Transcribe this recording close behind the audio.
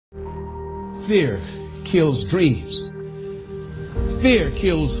Fear kills dreams. Fear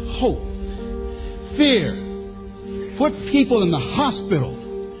kills hope. Fear put people in the hospital.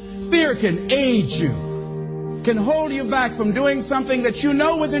 Fear can age you, can hold you back from doing something that you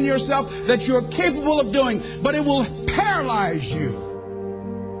know within yourself that you're capable of doing, but it will paralyze you.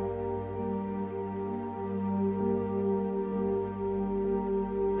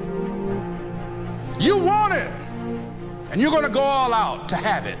 You want it, and you're going to go all out to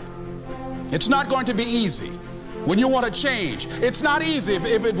have it. It's not going to be easy. When you want to change, it's not easy.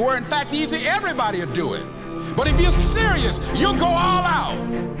 If it were in fact easy, everybody would do it. But if you're serious, you'll go all out.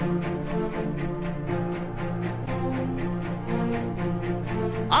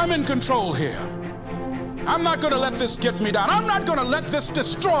 I'm in control here. I'm not going to let this get me down. I'm not going to let this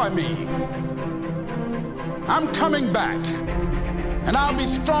destroy me. I'm coming back. And I'll be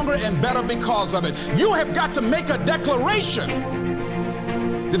stronger and better because of it. You have got to make a declaration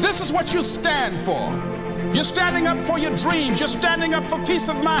that this is what you stand for. You're standing up for your dreams. You're standing up for peace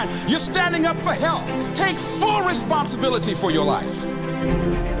of mind. You're standing up for health. Take full responsibility for your life.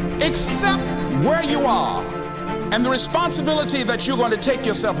 Accept where you are and the responsibility that you're going to take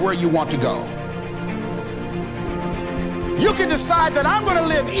yourself where you want to go. You can decide that I'm going to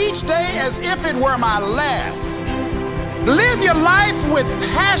live each day as if it were my last. Live your life with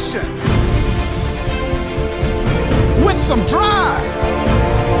passion, with some drive.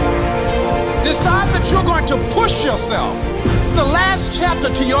 Decide that you're going to push yourself. The last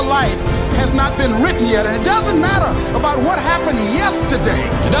chapter to your life has not been written yet, and it doesn't matter about what happened yesterday.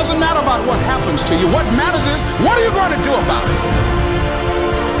 It doesn't matter about what happens to you. What matters is, what are you going to do about it?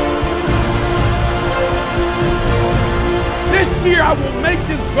 This year I will make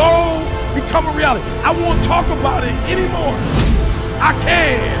this goal become a reality. I won't talk about it anymore. I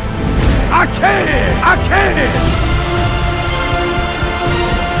can.